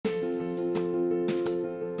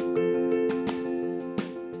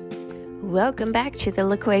Welcome back to the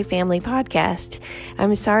LaQuay Family Podcast.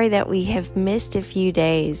 I'm sorry that we have missed a few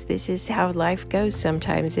days. This is how life goes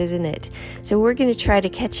sometimes, isn't it? So we're going to try to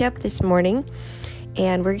catch up this morning,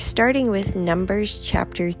 and we're starting with Numbers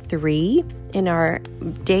chapter 3 in our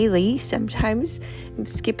daily, sometimes I'm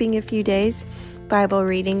skipping a few days, Bible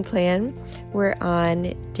reading plan. We're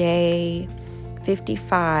on day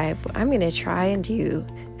 55. I'm going to try and do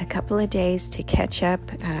a couple of days to catch up.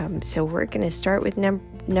 So we're going to start with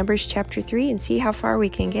Numbers chapter 3 and see how far we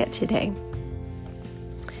can get today.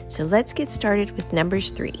 So let's get started with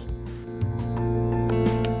Numbers 3.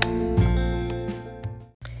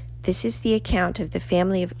 This is the account of the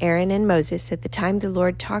family of Aaron and Moses at the time the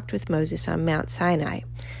Lord talked with Moses on Mount Sinai.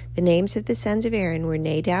 The names of the sons of Aaron were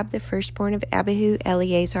Nadab, the firstborn of Abihu,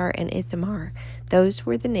 Eleazar, and Ithamar. Those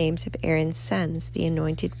were the names of Aaron's sons, the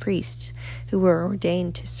anointed priests, who were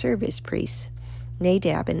ordained to serve as priests.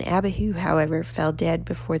 Nadab and Abihu, however, fell dead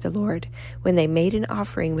before the Lord when they made an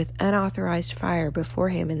offering with unauthorized fire before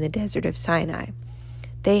him in the desert of Sinai.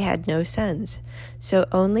 They had no sons, so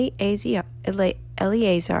only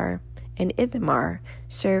Eleazar and Ithamar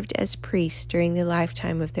served as priests during the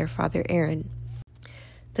lifetime of their father Aaron.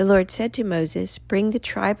 The Lord said to Moses, "Bring the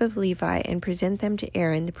tribe of Levi and present them to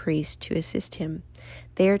Aaron the priest to assist him.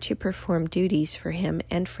 They are to perform duties for him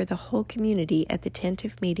and for the whole community at the tent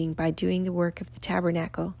of meeting by doing the work of the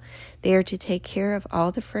tabernacle. They are to take care of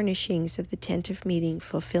all the furnishings of the tent of meeting,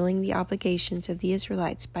 fulfilling the obligations of the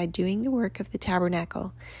Israelites by doing the work of the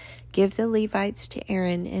tabernacle. Give the Levites to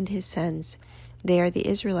Aaron and his sons. They are the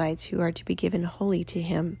Israelites who are to be given wholly to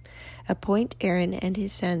him. Appoint Aaron and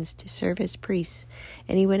his sons to serve as priests.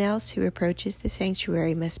 Anyone else who approaches the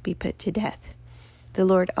sanctuary must be put to death." The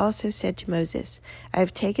Lord also said to Moses, "I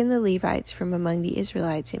have taken the Levites from among the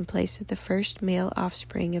Israelites in place of the first male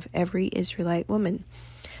offspring of every Israelite woman.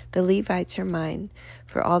 The Levites are mine,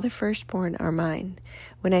 for all the firstborn are mine.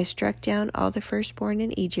 When I struck down all the firstborn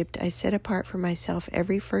in Egypt, I set apart for myself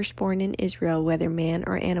every firstborn in Israel, whether man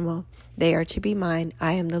or animal. They are to be mine.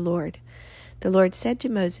 I am the Lord." The Lord said to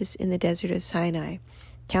Moses in the desert of Sinai,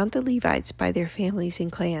 "Count the Levites by their families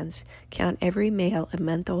and clans. Count every male a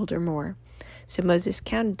month old or more." So Moses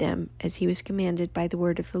counted them as he was commanded by the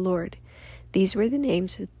word of the Lord. These were the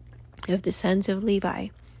names of the sons of Levi: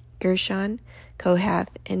 Gershon,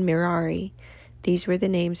 Kohath, and Merari. These were the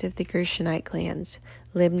names of the Gershonite clans: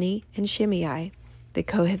 Libni and Shimei. The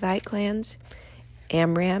Kohathite clans: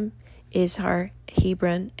 Amram, Izhar,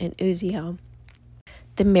 Hebron, and Uzziel.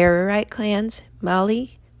 The Merarite clans: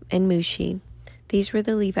 Mali and Mushi. These were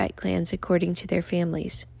the Levite clans according to their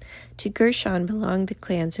families. To Gershon belonged the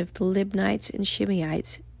clans of the Libnites and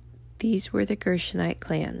Shimeites. These were the Gershonite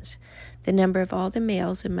clans. The number of all the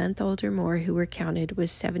males a month old or more who were counted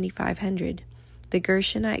was 7,500. The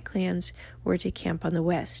Gershonite clans were to camp on the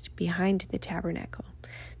west, behind the tabernacle.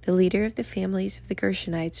 The leader of the families of the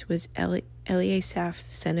Gershonites was Eliasaph,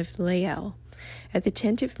 son of Lael. At the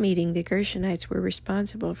tent of meeting, the Gershonites were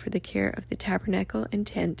responsible for the care of the tabernacle and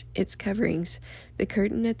tent, its coverings, the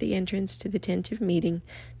curtain at the entrance to the tent of meeting,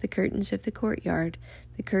 the curtains of the courtyard,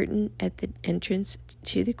 the curtain at the entrance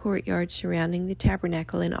to the courtyard surrounding the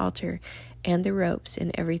tabernacle and altar, and the ropes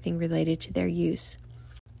and everything related to their use.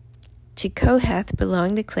 To Kohath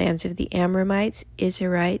belonged the clans of the Amramites,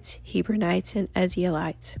 Izharites, Hebronites, and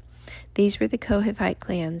Uzzielites. These were the Kohathite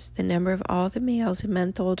clans. The number of all the males a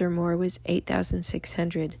month old or more was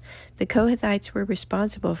 8,600. The Kohathites were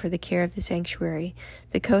responsible for the care of the sanctuary.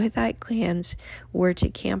 The Kohathite clans were to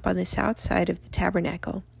camp on the south side of the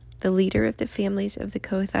tabernacle. The leader of the families of the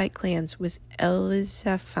Kohathite clans was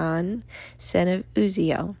Elizaphan, son of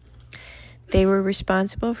Uzziel. They were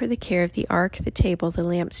responsible for the care of the ark, the table, the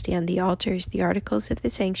lampstand, the altars, the articles of the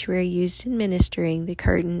sanctuary used in ministering, the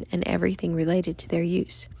curtain, and everything related to their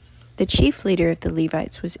use. The chief leader of the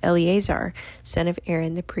Levites was Eleazar, son of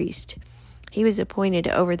Aaron the priest. He was appointed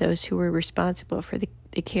over those who were responsible for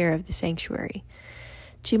the care of the sanctuary.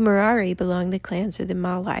 To Merari belonged the clans of the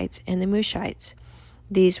Malites and the Mushites.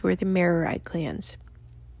 These were the Merarite clans.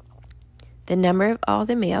 The number of all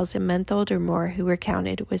the males a month old or more who were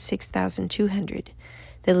counted was 6,200.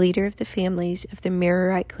 The leader of the families of the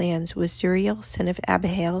Merarite clans was Zuriel, son of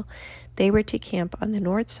Abihail. They were to camp on the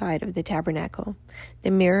north side of the tabernacle.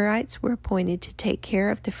 The Merarites were appointed to take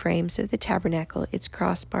care of the frames of the tabernacle, its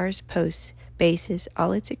crossbars, posts, bases,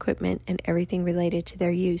 all its equipment, and everything related to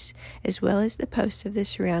their use, as well as the posts of the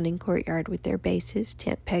surrounding courtyard with their bases,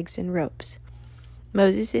 tent pegs, and ropes.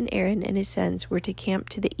 Moses and Aaron and his sons were to camp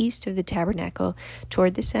to the east of the tabernacle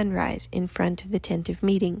toward the sunrise in front of the tent of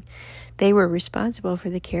meeting. They were responsible for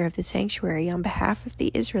the care of the sanctuary on behalf of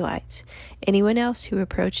the Israelites. Anyone else who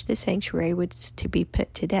approached the sanctuary was to be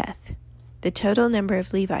put to death. The total number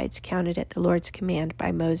of Levites counted at the Lord's command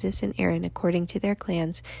by Moses and Aaron according to their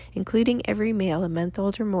clans, including every male a month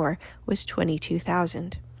old or more, was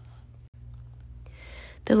 22,000.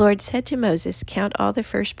 The Lord said to Moses, "Count all the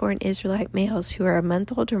firstborn Israelite males who are a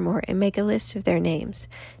month old or more, and make a list of their names.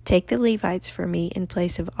 Take the Levites for me in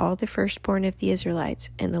place of all the firstborn of the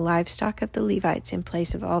Israelites, and the livestock of the Levites in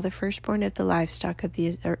place of all the firstborn of the livestock of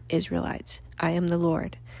the Israelites. I am the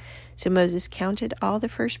Lord." So Moses counted all the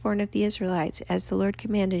firstborn of the Israelites as the Lord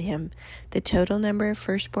commanded him. The total number of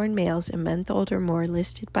firstborn males a month old or more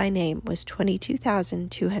listed by name was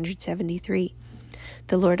 22,273.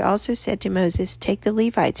 The Lord also said to Moses, "Take the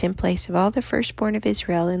Levites in place of all the firstborn of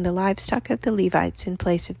Israel, and the livestock of the Levites in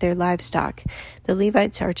place of their livestock. The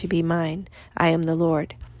Levites are to be mine. I am the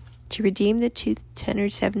Lord." To redeem the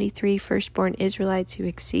 273 firstborn Israelites who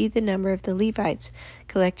exceed the number of the Levites,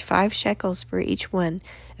 collect 5 shekels for each one,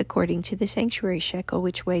 according to the sanctuary shekel,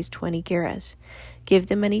 which weighs 20 gerahs. Give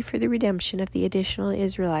the money for the redemption of the additional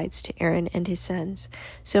Israelites to Aaron and his sons.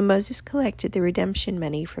 So Moses collected the redemption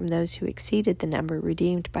money from those who exceeded the number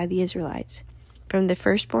redeemed by the Israelites. From the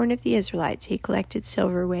firstborn of the Israelites he collected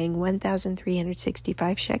silver weighing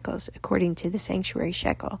 1,365 shekels, according to the sanctuary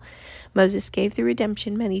shekel. Moses gave the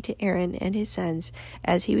redemption money to Aaron and his sons,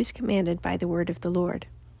 as he was commanded by the word of the Lord.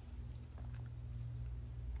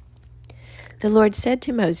 The Lord said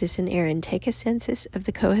to Moses and Aaron, "Take a census of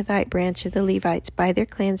the Kohathite branch of the Levites by their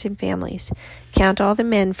clans and families. Count all the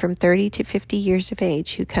men from 30 to 50 years of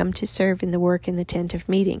age who come to serve in the work in the tent of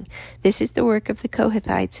meeting. This is the work of the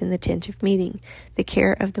Kohathites in the tent of meeting, the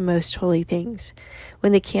care of the most holy things.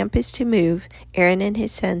 When the camp is to move, Aaron and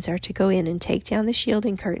his sons are to go in and take down the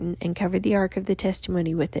shielding curtain and cover the ark of the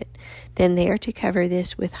testimony with it. Then they are to cover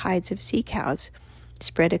this with hides of sea cows.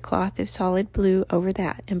 Spread a cloth of solid blue over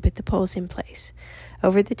that, and put the poles in place.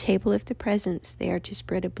 Over the table of the presence they are to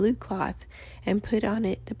spread a blue cloth, and put on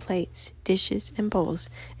it the plates, dishes, and bowls,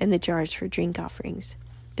 and the jars for drink offerings.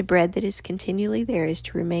 The bread that is continually there is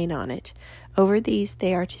to remain on it. Over these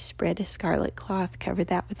they are to spread a scarlet cloth, cover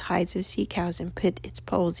that with hides of sea cows, and put its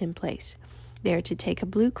poles in place. They are to take a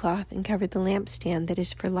blue cloth and cover the lampstand that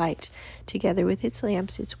is for light, together with its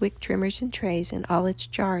lamps, its wick trimmers and trays, and all its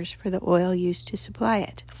jars for the oil used to supply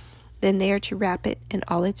it. Then they are to wrap it and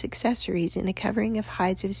all its accessories in a covering of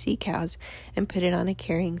hides of sea cows, and put it on a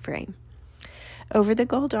carrying frame. Over the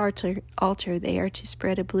gold altar they are to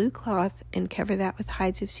spread a blue cloth and cover that with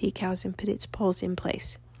hides of sea cows, and put its poles in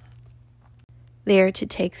place. They are to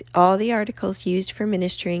take all the articles used for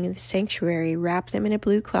ministering in the sanctuary, wrap them in a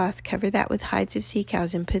blue cloth, cover that with hides of sea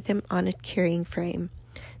cows, and put them on a carrying frame.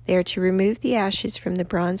 They are to remove the ashes from the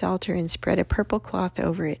bronze altar and spread a purple cloth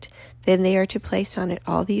over it. Then they are to place on it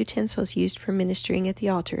all the utensils used for ministering at the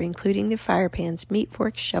altar, including the fire pans, meat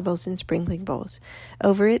forks, shovels, and sprinkling bowls.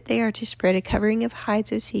 Over it they are to spread a covering of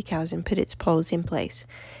hides of sea cows, and put its poles in place.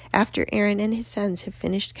 After Aaron and his sons have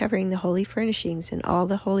finished covering the holy furnishings and all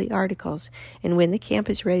the holy articles, and when the camp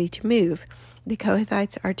is ready to move, the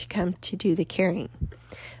Kohathites are to come to do the carrying.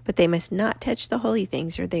 But they must not touch the holy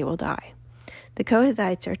things, or they will die. The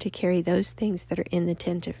Kohathites are to carry those things that are in the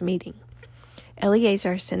tent of meeting.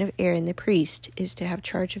 Eleazar, son of Aaron the priest, is to have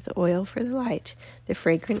charge of the oil for the light, the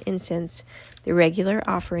fragrant incense, the regular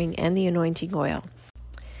offering, and the anointing oil.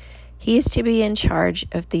 He is to be in charge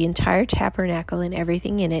of the entire tabernacle and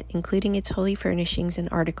everything in it, including its holy furnishings and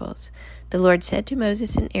articles. The Lord said to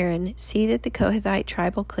Moses and Aaron, "See that the Kohathite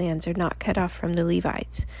tribal clans are not cut off from the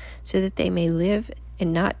Levites, so that they may live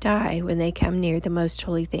and not die when they come near the most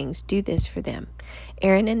holy things. Do this for them."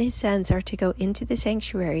 Aaron and his sons are to go into the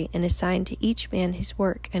sanctuary and assign to each man his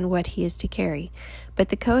work and what he is to carry. But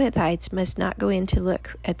the Kohathites must not go in to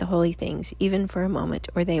look at the holy things, even for a moment,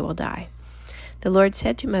 or they will die. The Lord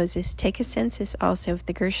said to Moses, "Take a census also of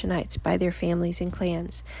the Gershonites by their families and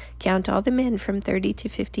clans. Count all the men from 30 to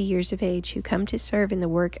 50 years of age who come to serve in the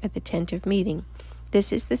work at the tent of meeting.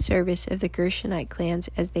 This is the service of the Gershonite clans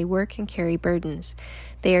as they work and carry burdens.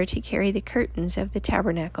 They are to carry the curtains of the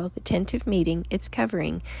tabernacle, the tent of meeting, its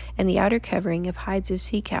covering, and the outer covering of hides of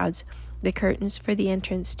sea cows, the curtains for the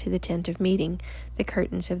entrance to the tent of meeting, the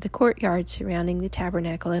curtains of the courtyard surrounding the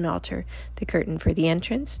tabernacle and altar, the curtain for the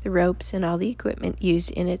entrance, the ropes, and all the equipment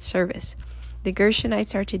used in its service. The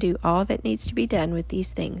Gershonites are to do all that needs to be done with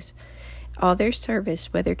these things. All their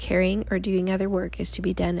service, whether carrying or doing other work, is to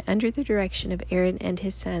be done under the direction of Aaron and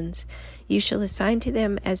his sons. You shall assign to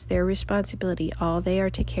them as their responsibility all they are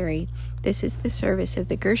to carry. This is the service of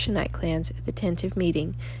the Gershonite clans at the tent of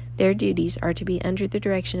meeting. Their duties are to be under the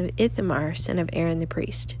direction of Ithamar, son of Aaron the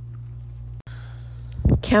priest.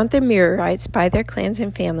 Count the Merarites by their clans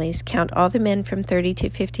and families. Count all the men from 30 to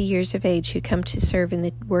 50 years of age who come to serve in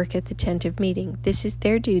the work at the tent of meeting. This is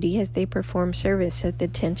their duty as they perform service at the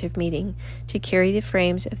tent of meeting, to carry the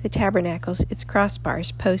frames of the tabernacles, its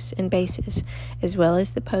crossbars, posts, and bases, as well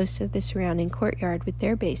as the posts of the surrounding courtyard with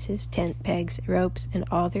their bases, tent pegs, ropes, and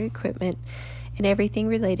all their equipment, and everything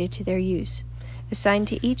related to their use. Assign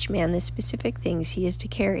to each man the specific things he is to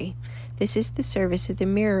carry. This is the service of the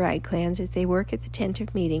Merarite clans as they work at the tent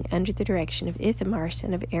of meeting under the direction of Ithamar,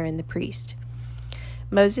 son of Aaron the priest.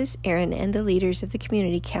 Moses, Aaron, and the leaders of the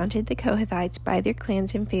community counted the Kohathites by their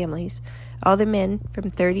clans and families. All the men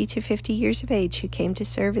from 30 to 50 years of age who came to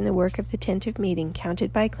serve in the work of the tent of meeting,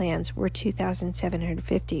 counted by clans, were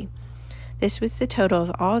 2,750. This was the total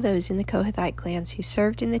of all those in the Kohathite clans who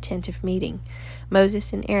served in the tent of meeting.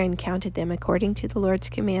 Moses and Aaron counted them according to the Lord's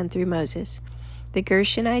command through Moses. The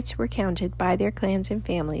Gershonites were counted by their clans and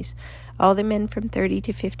families. All the men from 30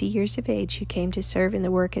 to 50 years of age who came to serve in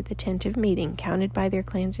the work at the tent of meeting, counted by their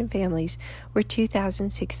clans and families, were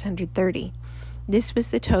 2,630. This was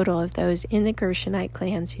the total of those in the Gershonite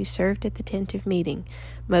clans who served at the tent of meeting.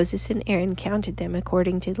 Moses and Aaron counted them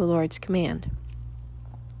according to the Lord's command.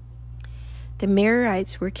 The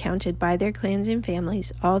Merarites were counted by their clans and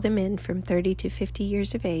families. All the men from 30 to 50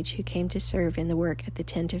 years of age who came to serve in the work at the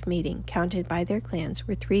tent of meeting, counted by their clans,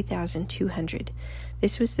 were 3,200.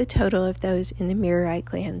 This was the total of those in the Merarite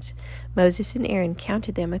clans. Moses and Aaron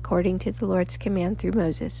counted them according to the Lord's command through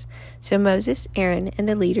Moses. So Moses, Aaron, and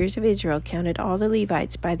the leaders of Israel counted all the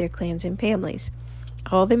Levites by their clans and families.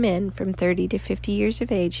 All the men from 30 to 50 years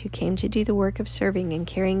of age who came to do the work of serving and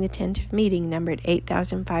carrying the tent of meeting numbered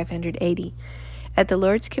 8,580. At the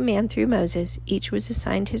Lord's command through Moses, each was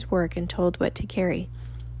assigned his work and told what to carry.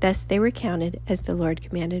 Thus they were counted as the Lord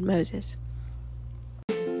commanded Moses.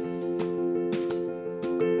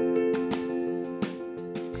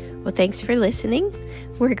 Well, thanks for listening.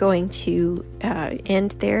 We're going to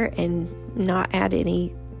end there and not add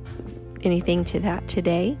anything to that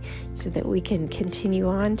today, so that we can continue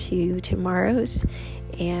on to tomorrow's.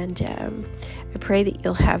 And I pray that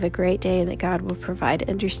you'll have a great day and that God will provide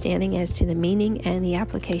understanding as to the meaning and the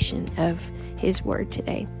application of His Word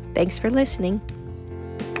today. Thanks for listening.